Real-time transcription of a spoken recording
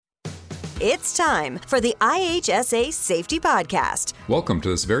It's time for the IHSA Safety Podcast. Welcome to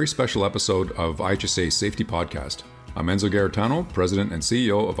this very special episode of IHSA Safety Podcast. I'm Enzo Garetano, President and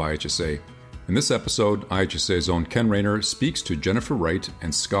CEO of IHSA. In this episode, IHSA's own Ken Rayner speaks to Jennifer Wright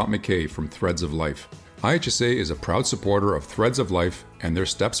and Scott McKay from Threads of Life. IHSA is a proud supporter of Threads of Life and their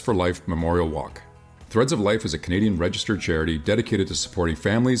Steps for Life Memorial Walk. Threads of Life is a Canadian registered charity dedicated to supporting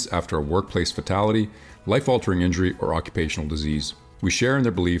families after a workplace fatality, life-altering injury, or occupational disease. We share in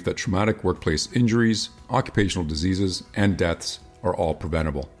their belief that traumatic workplace injuries, occupational diseases, and deaths are all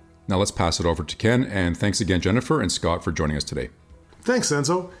preventable. Now let's pass it over to Ken, and thanks again, Jennifer and Scott, for joining us today. Thanks,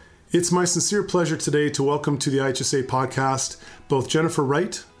 Enzo. It's my sincere pleasure today to welcome to the IHSA podcast both Jennifer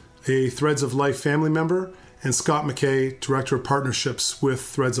Wright, a Threads of Life family member, and Scott McKay, Director of Partnerships with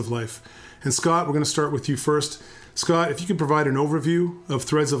Threads of Life. And Scott, we're going to start with you first. Scott, if you could provide an overview of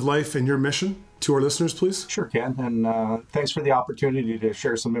Threads of Life and your mission to our listeners, please. Sure, Ken. And thanks for the opportunity to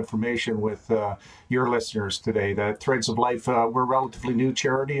share some information with your listeners today. That Threads of Life, we're a relatively new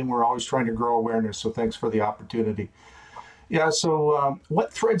charity and we're always trying to grow awareness. So thanks for the opportunity. So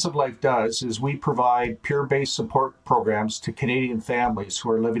what Threads of Life does is we provide peer-based support programs to Canadian families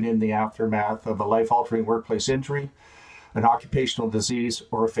who are living in the aftermath of a life-altering workplace injury, an occupational disease,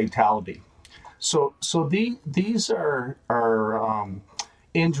 or a fatality. So these are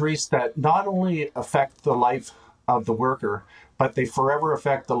injuries that not only affect the life of the worker, but they forever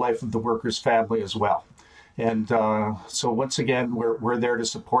affect the life of the worker's family as well. And so once again, we're there to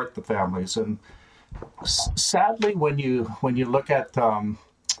support the families. And sadly, when you look at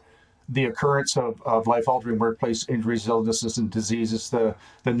the occurrence of life-altering workplace injuries, illnesses, and diseases, the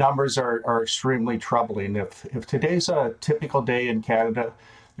numbers are extremely troubling. If today's a typical day in Canada,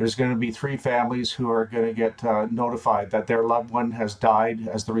 there's going to be 3 families who are going to get notified that their loved one has died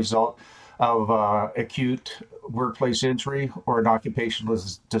as the result of acute workplace injury or an occupational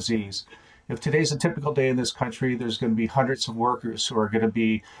disease. If today's a typical day in this country, there's going to be hundreds of workers who are going to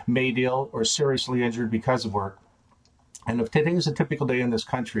be made ill or seriously injured because of work. And if today is a typical day in this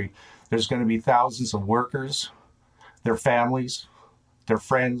country, there's going to be thousands of workers, their families, their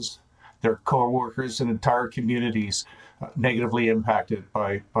friends, their co-workers, and entire communities negatively impacted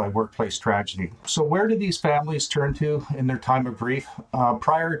by workplace tragedy. So where do these families turn to in their time of grief?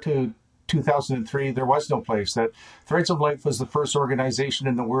 Prior to 2003, there was no place. That Threads of Life was the first organization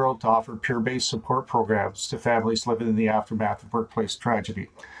in the world to offer peer-based support programs to families living in the aftermath of workplace tragedy.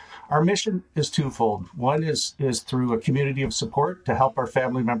 Our mission is twofold. One is through a community of support to help our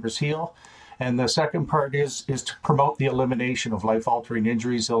family members heal. And the second part is to promote the elimination of life-altering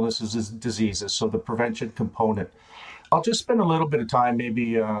injuries, illnesses, and diseases, so the prevention component. I'll just spend a little bit of time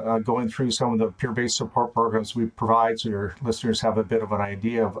maybe going through some of the peer-based support programs we provide so your listeners have a bit of an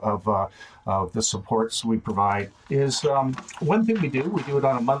idea of the supports we provide. Is one thing we do it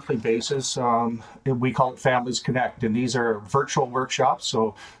on a monthly basis. We call it Families Connect, and these are virtual workshops,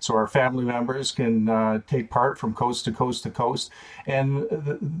 so our family members can take part from coast to coast to coast, and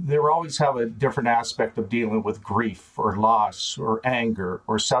they always have a different aspect of dealing with grief or loss or anger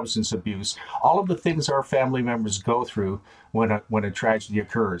or substance abuse, all of the things our family members go through when a tragedy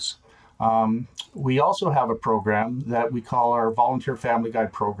occurs. We also have a program that we call our Volunteer Family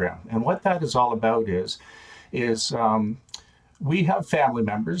Guide program. And what that is all about is we have family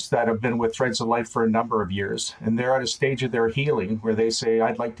members that have been with Threads of Life for a number of years, and they're at a stage of their healing where they say,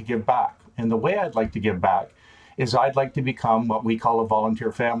 I'd like to give back. And the way I'd like to give back is I'd like to become what we call a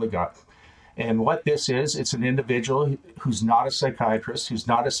Volunteer Family Guide. And what this is, it's an individual who's not a psychiatrist, who's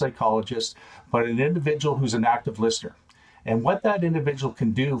not a psychologist, but an individual who's an active listener. And what that individual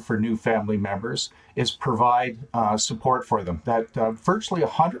can do for new family members is provide support for them. That virtually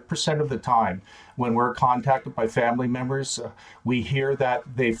 100% of the time when we're contacted by family members, we hear that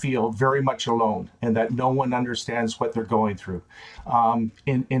they feel very much alone and that no one understands what they're going through.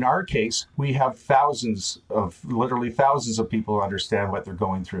 In our case, we have literally thousands of people who understand what they're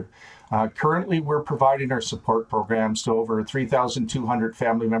going through. Currently, we're providing our support programs to over 3,200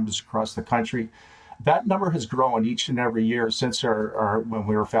 family members across the country. That number has grown each and every year since when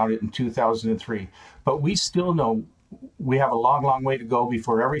we were founded in 2003. But we still know we have a long, long way to go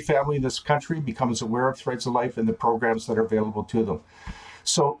before every family in this country becomes aware of Threads of Life and the programs that are available to them.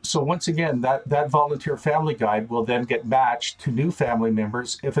 So once again, that Volunteer Family Guide will then get matched to new family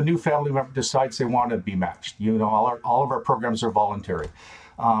members if a new family member decides they want to be matched. All of our programs are voluntary.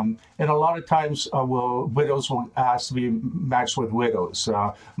 And a lot of times, widows will ask to be matched with widows,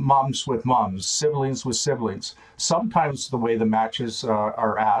 moms with moms, siblings with siblings. Sometimes the way the matches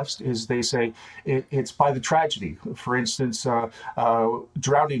are asked is they say it's by the tragedy. For instance,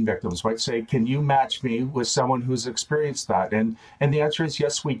 drowning victims might say, "Can you match me with someone who's experienced that?" And the answer is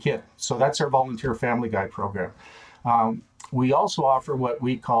yes, we can. So that's our Volunteer Family Guide program. We also offer what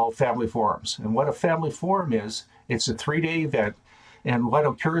we call family forums. And what a family forum is, it's a 3-day event. And what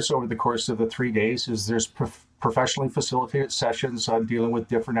occurs over the course of the 3 days is there's professionally facilitated sessions on dealing with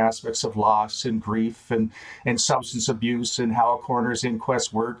different aspects of loss and grief and substance abuse and how a coroner's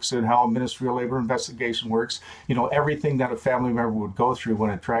inquest works and how a Ministry of Labor investigation works. Everything that a family member would go through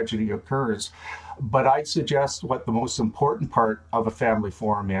when a tragedy occurs. But I'd suggest what the most important part of a family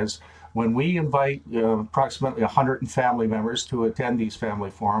forum is. When we invite approximately 100 family members to attend these family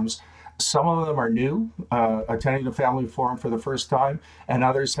forums, some of them are new, attending a family forum for the first time, and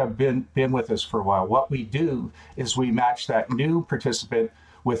others have been with us for a while. What we do is we match that new participant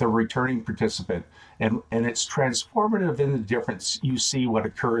with a returning participant, and it's transformative in the difference you see what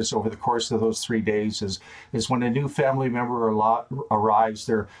occurs over the course of those 3 days is when a new family member arrives,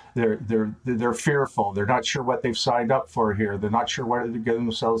 they're fearful, they're not sure what they've signed up for here, they're not sure what they're getting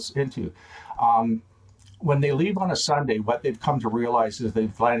themselves into. When they leave on a Sunday, what they've come to realize is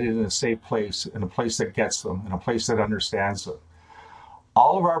they've landed in a safe place, in a place that gets them, in a place that understands them.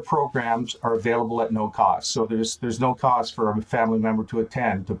 All of our programs are available at no cost. So there's no cost for a family member to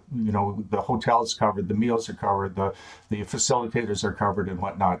attend. The hotel is covered, the meals are covered, the facilitators are covered and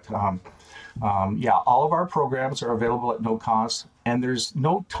whatnot. All of our programs are available at no cost, and there's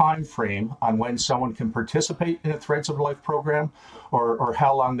no time frame on when someone can participate in a Threads of Life program or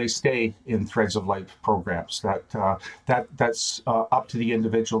how long they stay in Threads of Life programs. That's up to the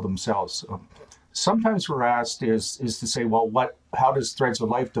individual themselves. Sometimes we're asked is to say, well, how does Threads of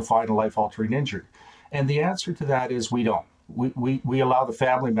Life define a life-altering injury? And the answer to that is we don't. We allow the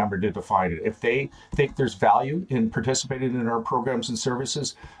family member to define it. If they think there's value in participating in our programs and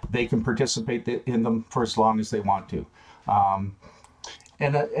services, they can participate in them for as long as they want to.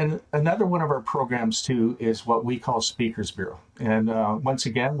 And another one of our programs, too, is what we call Speakers Bureau. And once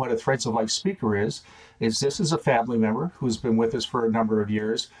again, what a Threads of Life speaker is this is a family member who's been with us for a number of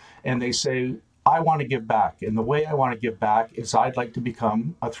years, and they say, I want to give back. And the way I want to give back is I'd like to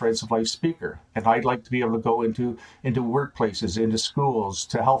become a Threads of Life speaker. And I'd like to be able to go into workplaces, into schools,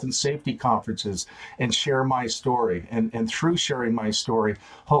 to health and safety conferences and share my story. And through sharing my story,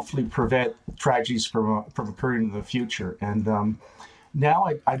 hopefully prevent tragedies from occurring in the future. And now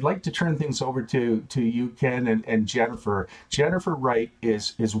I'd like to turn things over to you, Ken, and Jennifer. Jennifer Wright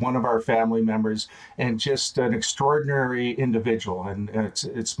is one of our family members and just an extraordinary individual. And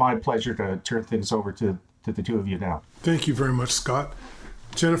it's my pleasure to turn things over to the two of you now. Thank you very much, Scott.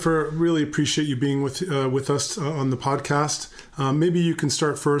 Jennifer, really appreciate you being with us on the podcast. Maybe you can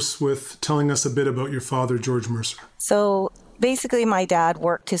start first with telling us a bit about your father, George Mercer. So basically, my dad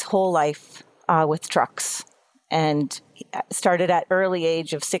worked his whole life with trucks. And started at early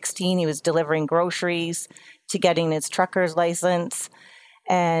age of 16. He was delivering groceries to getting his trucker's license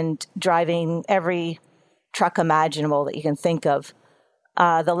and driving every truck imaginable that you can think of.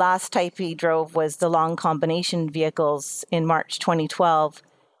 The last type he drove was the long combination vehicles in March 2012.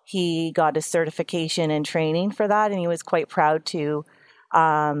 He got his certification and training for that, and he was quite proud to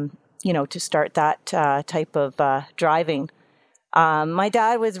start that type of driving. My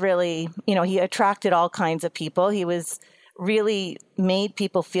dad was really, he attracted all kinds of people. He was really made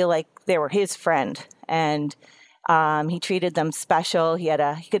people feel like they were his friend, and he treated them special. He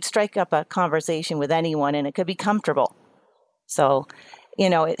could strike up a conversation with anyone, and it could be comfortable. So,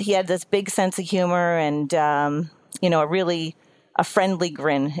 he had this big sense of humor, and a friendly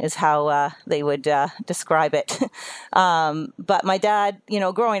grin is how they would describe it. But my dad,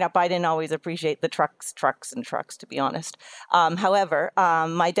 growing up, I didn't always appreciate the trucks, to be honest. However,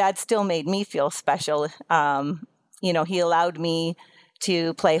 my dad still made me feel special. He allowed me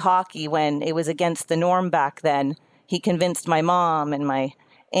to play hockey when it was against the norm back then. He convinced my mom and my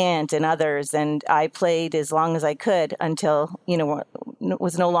aunt and others, and I played as long as I could until,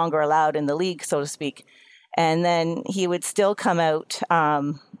 was no longer allowed in the league, so to speak. And then he would still come out,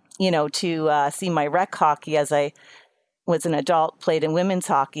 to see my rec hockey as I was an adult, played in women's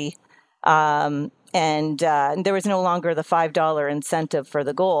hockey. And there was no longer the $5 incentive for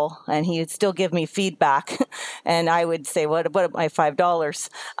the goal. And he would still give me feedback. And I would say, what about my $5?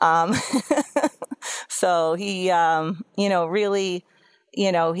 So he, really,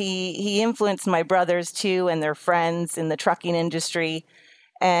 he influenced my brothers too and their friends in the trucking industry.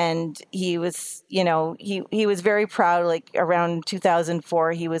 And he was, he was very proud. Like around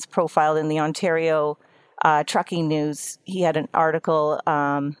 2004, he was profiled in the Ontario Trucking News. He had an article,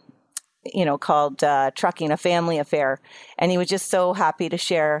 called Trucking, a Family Affair. And he was just so happy to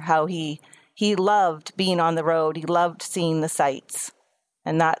share how he loved being on the road. He loved seeing the sights.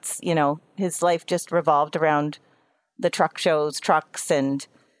 And that's, his life just revolved around the truck shows, trucks. And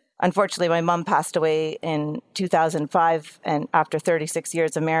unfortunately, my mom passed away in 2005 and after 36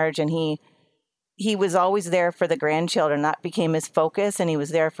 years of marriage. And he was always there for the grandchildren. That became his focus. And he was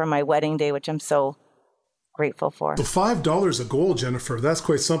there for my wedding day, which I'm so grateful for. So $5 a goal, Jennifer, that's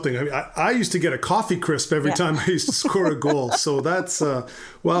quite something. I mean, I used to get a coffee crisp every time I used to score a goal. So that's,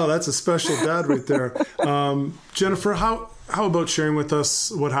 wow, that's a special dad right there. Jennifer, how about sharing with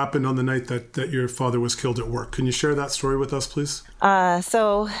us what happened on the night that your father was killed at work? Can you share that story with us, please?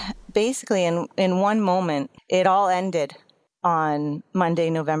 So basically, in one moment, it all ended on Monday,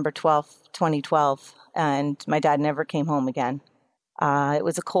 November 12th, 2012, and my dad never came home again. It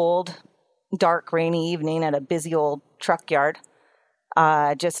was a cold, dark, rainy evening at a busy old truck yard.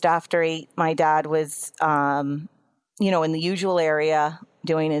 Just after 8, my dad was, in the usual area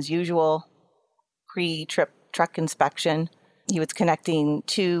doing his usual pre-trip truck inspection. He was connecting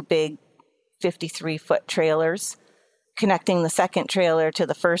 2 big 53-foot trailers, connecting the second trailer to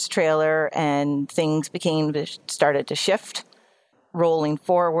the first trailer, and things started to shift, rolling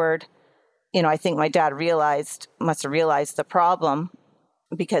forward. I think my dad must have realized the problem,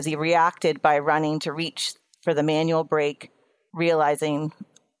 because he reacted by running to reach for the manual brake, realizing,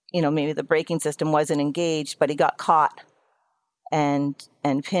 maybe the braking system wasn't engaged, but he got caught and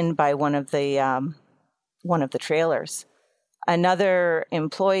pinned by one of the trailers. Another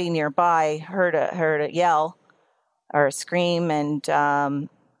employee nearby heard a yell or a scream, and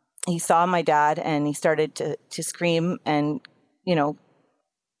he saw my dad, and he started to scream and,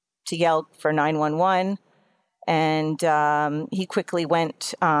 to yell for 911. And he quickly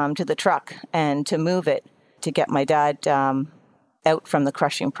went to the truck and to move it to get my dad out from the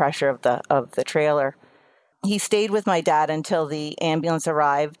crushing pressure of the trailer. He stayed with my dad until the ambulance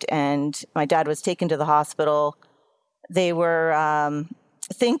arrived, and my dad was taken to the hospital. They were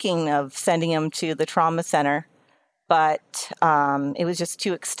thinking of sending him to the trauma center, but it was just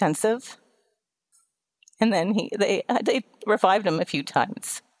too extensive. And then they revived him a few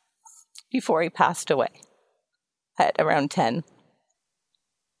times before he passed away at around 10.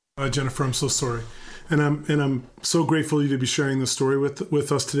 Jennifer, I'm so sorry, and I'm so grateful to be sharing this story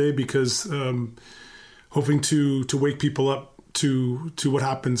with us today, because hoping to wake people up to what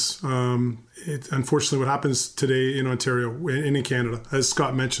happens. Unfortunately, what happens today in Ontario and in Canada, as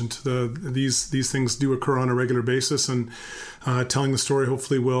Scott mentioned, these things do occur on a regular basis, and telling the story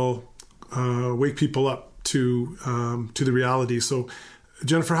hopefully will wake people up to the reality. So,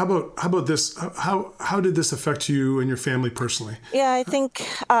 Jennifer, how about this? How did this affect you and your family personally? Yeah, I think,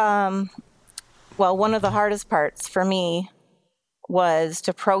 one of the hardest parts for me was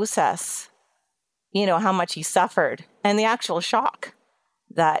to process, how much he suffered and the actual shock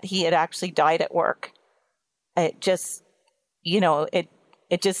that he had actually died at work. It just, it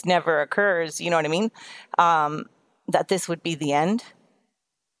just never occurs, you know what I mean? That this would be the end.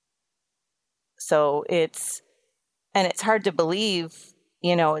 So it's hard to believe.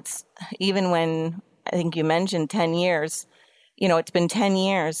 It's even when I think you mentioned 10 years, it's been 10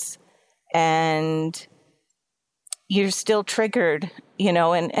 years and you're still triggered,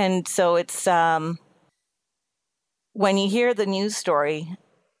 and so it's, when you hear the news story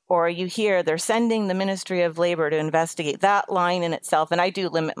or you hear they're sending the Ministry of Labor to investigate, that line in itself, and I do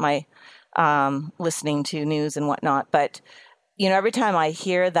limit my listening to news and whatnot, but every time I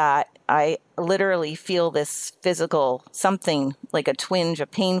hear that, I literally feel this physical, something like a twinge, a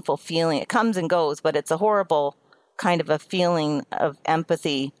painful feeling. It comes and goes, but it's a horrible kind of a feeling of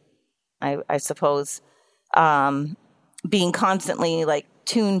empathy, I suppose, being constantly like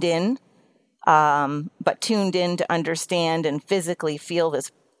tuned in, but tuned in to understand and physically feel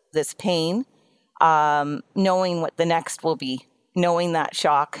this pain, knowing what the next will be, knowing that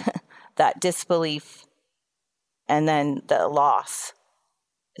shock, that disbelief, and then the loss.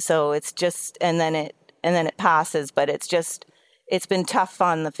 So it's just, and then it passes, but it's been tough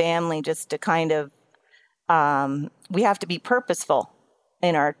on the family just to kind of, we have to be purposeful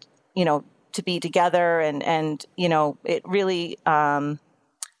in our, to be together and, it really,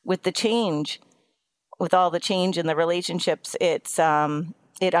 with all the change in the relationships, it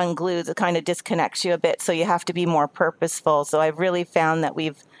unglues, it kind of disconnects you a bit. So you have to be more purposeful. So I've really found that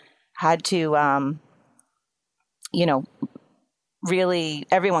we've had to, really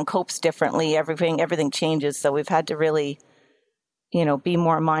everyone copes differently. Everything changes. So we've had to really, be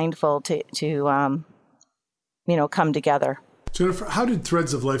more mindful to come together. Jennifer, how did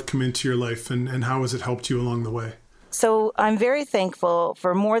Threads of Life come into your life, and how has it helped you along the way? So I'm very thankful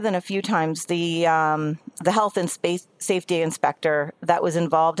for more than a few times the health and safety inspector that was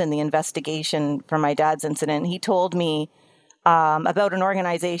involved in the investigation for my dad's incident. He told me about an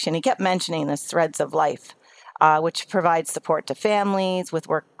organization. He kept mentioning this Threads of Life, which provides support to families with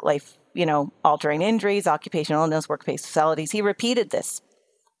work-life, altering injuries, occupational illness, workplace facilities. He repeated this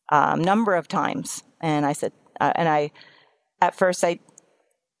number of times, and I said, at first,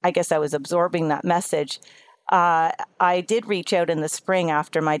 I guess I was absorbing that message. I did reach out in the spring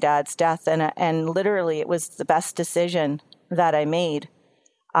after my dad's death, and literally it was the best decision that I made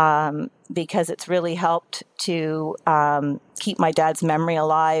because it's really helped to keep my dad's memory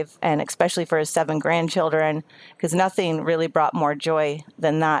alive, and especially for his 7 grandchildren, because nothing really brought more joy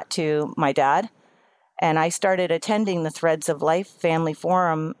than that to my dad. And I started attending the Threads of Life Family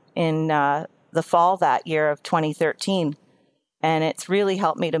Forum in the fall that year of 2013. And it's really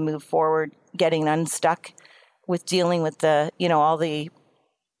helped me to move forward, getting unstuck with dealing with the, all the,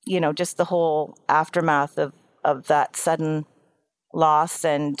 just the whole aftermath of that sudden loss,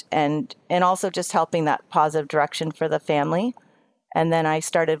 and also just helping that positive direction for the family. And then I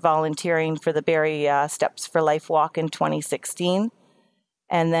started volunteering for the Barrie Steps for Life walk in 2016,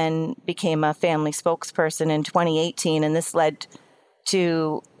 and then became a family spokesperson in 2018. And this led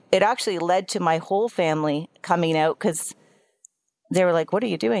to my whole family coming out, because they were like, "What are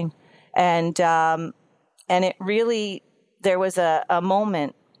you doing?" And it really, there was a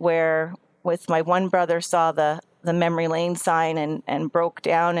moment where, with my one brother saw the memory lane sign and broke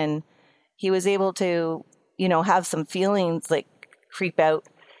down, and he was able to, have some feelings like creep out.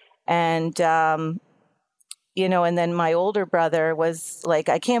 And, and then my older brother was like,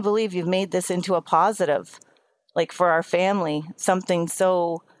 "I can't believe you've made this into a positive, like for our family, something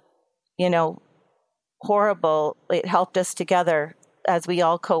so, horrible. It helped us together as we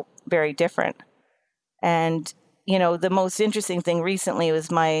all cope very different." And, the most interesting thing recently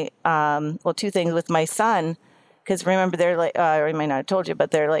was my, 2 things with my son, because remember, they're like, I might not have told you,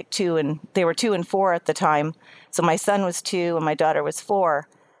 but they're like 2 and 4 at the time. So my son was 2 and my daughter was 4.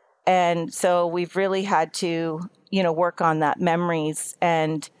 And so we've really had to, work on that memories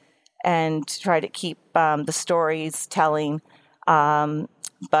and try to keep the stories telling.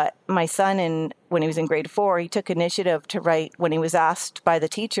 But my son, when he was in grade 4, he took initiative to write, when he was asked by the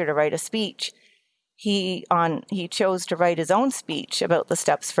teacher to write a speech, he chose to write his own speech about the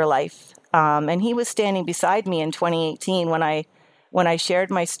Steps for Life. And he was standing beside me in 2018 when I shared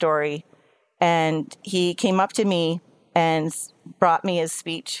my story, and he came up to me and brought me his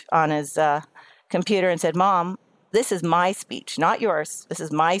speech on his computer and said, "Mom, this is my speech, not yours. This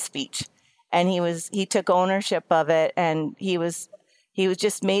is my speech." And he took ownership of it, and he was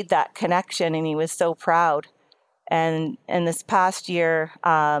just made that connection, and he was so proud. And this past year,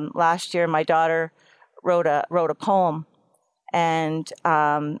 last year, my daughter wrote a poem and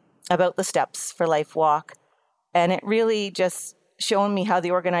about the Steps for Life walk, and it really just shown me how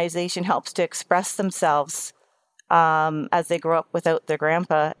the organization helps to express themselves as they grow up without their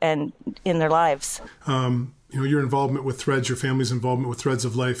grandpa and in their lives. Your involvement with Threads, your family's involvement with Threads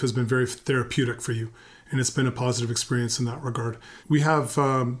of Life has been very therapeutic for you, and it's been a positive experience in that regard. We have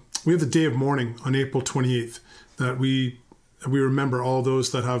the Day of Mourning on April 28th that we remember all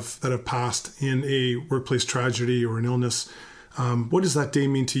those that have passed in a workplace tragedy or an illness. What does that day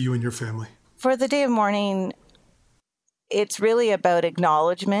mean to you and your family? For the Day of Mourning, it's really about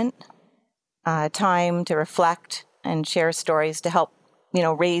acknowledgement, time to reflect and share stories to help,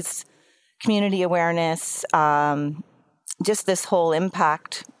 raise community awareness, just this whole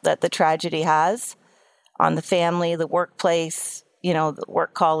impact that the tragedy has on the family, the workplace, the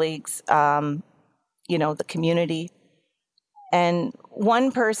work colleagues, the community. And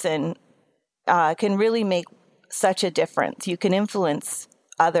one person can really make such a difference. You can influence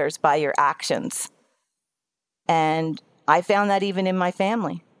others by your actions. And I found that even in my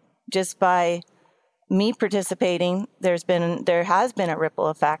family. Just by me participating, there has been a ripple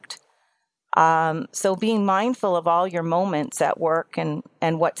effect. So being mindful of all your moments at work and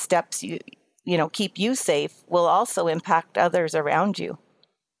what steps you keep you safe will also impact others around you.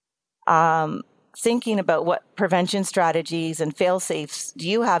 Thinking about what prevention strategies and fail-safes do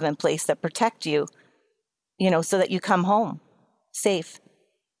you have in place that protect you, so that you come home safe.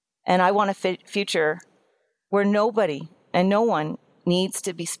 And I want a future where nobody and no one needs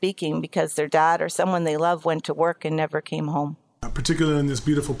to be speaking because their dad or someone they love went to work and never came home. Particularly in this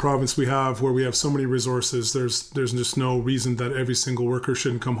beautiful province we have, where we have so many resources, there's just no reason that every single worker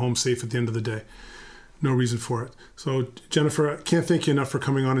shouldn't come home safe at the end of the day. no reason for it. So Jennifer, I can't thank you enough for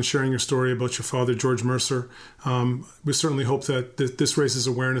coming on and sharing your story about your father, George Mercer. We certainly hope that this raises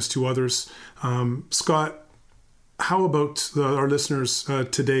awareness to others. Scott, how about our listeners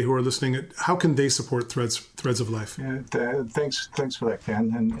today who are listening? How can they support Threads of Life? Yeah, thanks for that,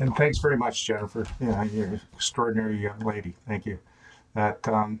 Ken, and thanks very much, Jennifer. Yeah, you're an extraordinary young lady. Thank you.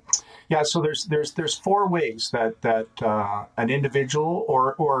 So there's 4 ways that an individual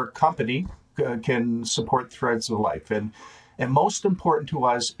or company can support Threads of Life, and most important to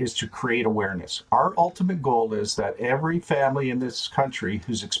us is to create awareness. Our ultimate goal is that every family in this country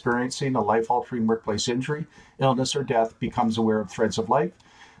who's experiencing a life-altering workplace injury, illness, or death becomes aware of Threads of Life.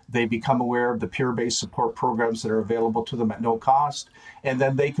 They become aware of the peer-based support programs that are available to them at no cost, and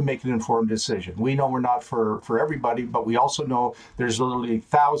then they can make an informed decision. We know we're not for everybody, but we also know there's literally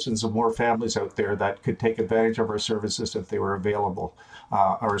thousands of more families out there that could take advantage of our services if they were available,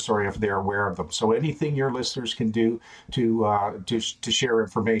 if they're aware of them. So anything your listeners can do to share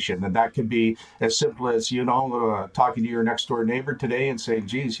information, and that could be as simple as, talking to your next door neighbor today and saying,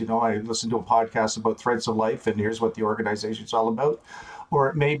 geez, I listened to a podcast about Threads of Life, and here's what the organization's all about. Or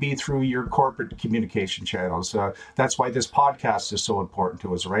it may be through your corporate communication channels. That's why this podcast is so important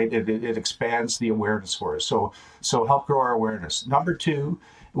to us, right? It expands the awareness for us. So help grow our awareness. Number 2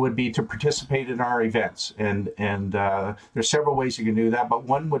 would be to participate in our events. And there's several ways you can do that, but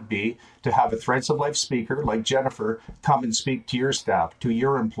one would be to have a Threads of Life speaker like Jennifer come and speak to your staff, to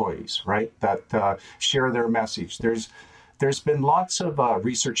your employees, right? That share their message. There's been lots of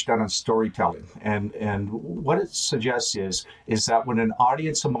research done on storytelling, and what it suggests is that when an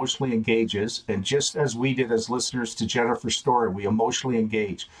audience emotionally engages, and just as we did as listeners to Jennifer's story, we emotionally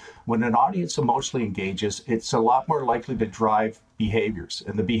engage. When an audience emotionally engages, it's a lot more likely to drive behaviors.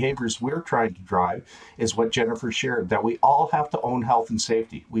 And the behaviors we're trying to drive is what Jennifer shared, that we all have to own health and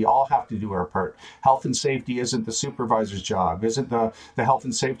safety. We all have to do our part. Health and safety isn't the supervisor's job, isn't the health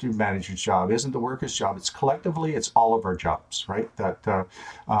and safety manager's job, isn't the worker's job. It's collectively, it's all of our jobs, right?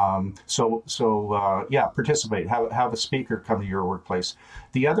 Participate. Have a speaker come to your workplace.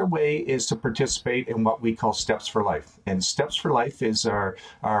 The other way is to participate in what we call Steps for Life. And Steps for Life is our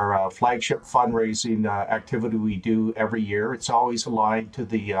flagship fundraising activity we do every year. It's always aligned to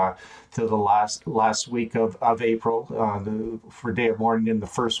the last week of April for Day of Mourning and the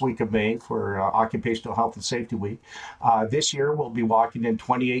first week of May for Occupational Health and Safety Week. This year we'll be walking in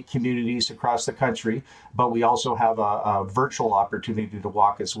 28 communities across the country, but we also have a virtual opportunity to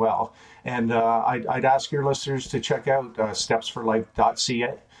walk as well. And I'd ask your listeners to check out stepsforlife.ca.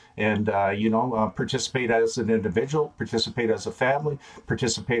 And, participate as an individual, participate as a family,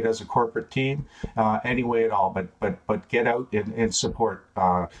 participate as a corporate team, any way at all. But get out and support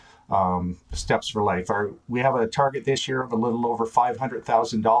Steps for Life. We have a target this year of a little over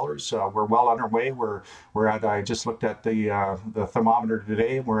 $500,000. We're well on our way. We're at. I just looked at the thermometer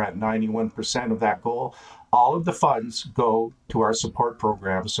today. We're at 91% of that goal. All of the funds go to our support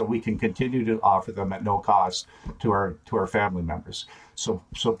programs, so we can continue to offer them at no cost to our family members. So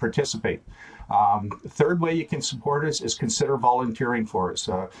participate. Third way you can support us is consider volunteering for us.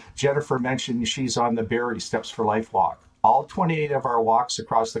 Jennifer mentioned she's on the Barrie Steps for Life walk. All 28 of our walks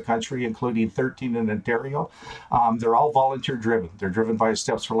across the country, including 13 in Ontario, they're all volunteer driven. They're driven by a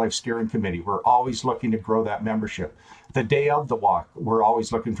Steps for Life steering committee. We're always looking to grow that membership. The day of the walk, we're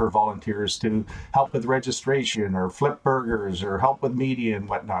always looking for volunteers to help with registration or flip burgers or help with media and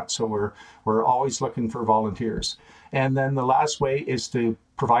whatnot. So we're always looking for volunteers. And then the last way is to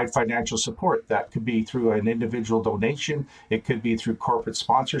provide financial support. That could be through an individual donation. It could be through corporate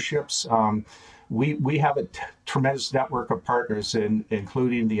sponsorships. We have a tremendous network of partners,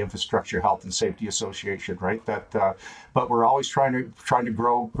 including the Infrastructure Health and Safety Association, right? But we're always trying to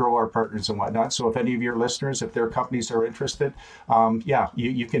grow our partners and whatnot. So if any of your listeners, if their companies are interested,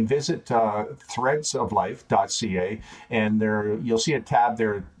 you can visit threadsoflife.ca, and you'll see a tab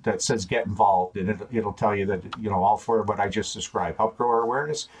there that says Get Involved, and it'll tell you that all 4 of what I just described. Help grow our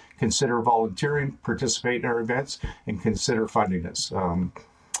awareness, consider volunteering, participate in our events, and consider funding us.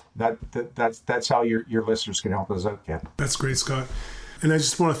 That's how your listeners can help us out, Ken. That's great, Scott. And I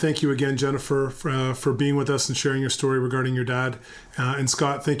just want to thank you again, Jennifer, for being with us and sharing your story regarding your dad. And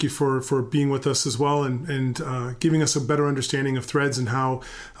Scott, thank you for being with us as well and giving us a better understanding of Threads and how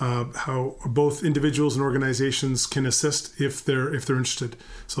both individuals and organizations can assist if they're interested.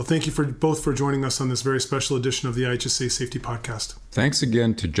 So thank you both for joining us on this very special edition of the IHSA Safety Podcast. Thanks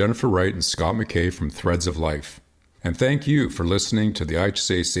again to Jennifer Wright and Scott McKay from Threads of Life. And thank you for listening to the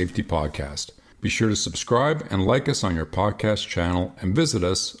IHSA Safety Podcast. Be sure to subscribe and like us on your podcast channel and visit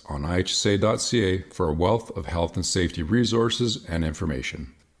us on ihsa.ca for a wealth of health and safety resources and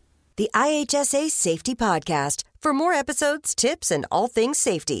information. the IHSA Safety Podcast. For more episodes, tips, and all things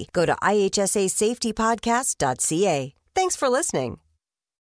safety, go to ihsasafetypodcast.ca. Thanks for listening.